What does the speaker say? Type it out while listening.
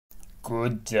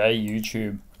Good day,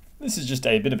 YouTube. This is just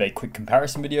a bit of a quick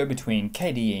comparison video between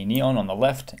KDE Neon on the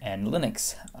left and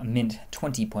Linux Mint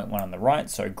 20.1 on the right,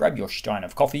 so grab your stein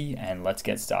of coffee and let's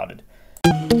get started.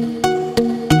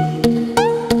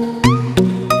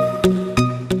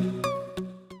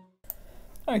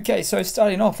 Okay, so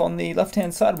starting off on the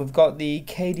left-hand side, we've got the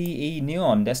KDE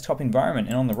Neon desktop environment,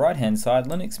 and on the right-hand side,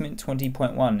 Linux Mint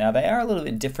 20.1. Now, they are a little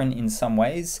bit different in some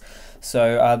ways,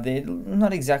 so they're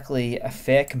not exactly a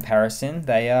fair comparison.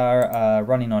 They are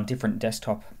running on different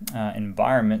desktop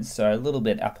environments, so a little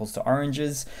bit apples to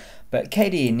oranges. But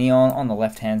KDE Neon on the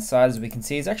left-hand side, as we can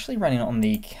see, is actually running on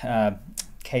the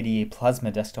KDE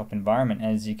Plasma desktop environment,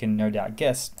 as you can no doubt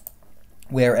guess,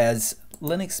 whereas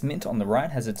Linux Mint on the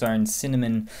right has its own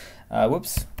Cinnamon,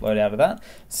 load out of that,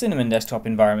 Cinnamon desktop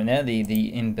environment there,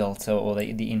 the inbuilt or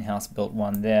the in-house built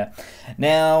one there.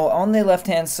 Now on the left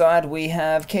hand side we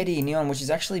have KDE Neon, which is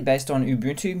actually based on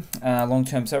Ubuntu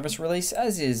long-term service release,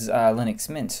 as is Linux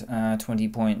Mint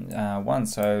 20.1,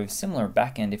 so similar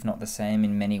backend if not the same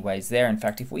in many ways there. In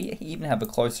fact, if we even have a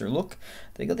closer look,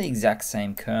 they've got the exact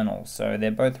same kernel, so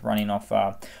they're both running off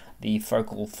the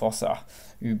Focal Fossa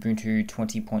Ubuntu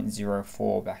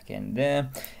 20.04 backend there.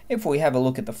 If we have a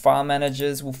look at the file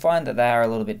managers, we'll find that they are a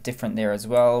little bit different there as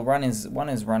well. One is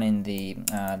running the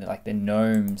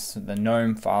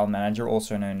GNOME file manager,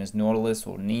 also known as Nautilus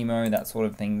or Nemo, that sort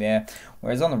of thing there.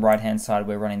 Whereas on the right hand side,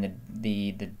 we're running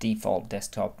the default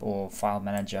desktop or file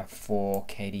manager for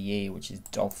KDE, which is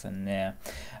Dolphin there.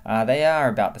 They are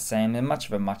about the same. They're much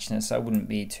of a muchness. I wouldn't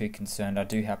be too concerned. I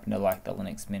do happen to like the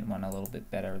Linux Mint one a little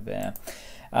bit better there.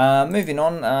 Moving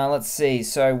on, let's see.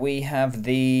 So we have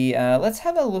the, let's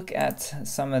have a look at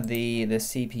some of the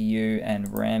CPU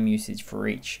and RAM usage for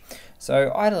each.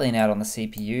 So idling out on the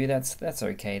CPU, that's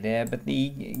okay there, but the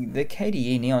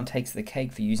KDE Neon takes the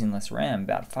cake for using less RAM,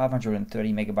 about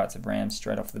 530 megabytes of RAM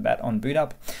straight off the bat on boot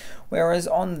up. Whereas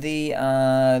on the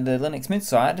Linux Mint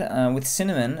side, with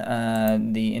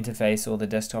Cinnamon, the interface or the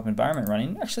desktop environment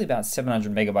running, actually about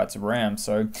 700 megabytes of RAM,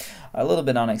 so a little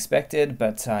bit unexpected,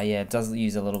 but yeah, it does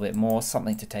use a little bit more,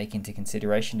 something to take into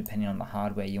consideration depending on the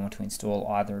hardware you want to install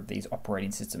either of these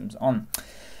operating systems on.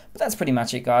 But that's pretty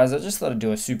much it, guys. I just thought I'd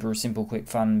do a super simple, quick,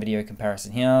 fun video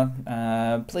comparison here.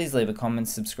 Please leave a comment,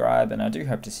 subscribe, and I do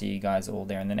hope to see you guys all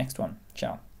there in the next one.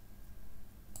 Ciao.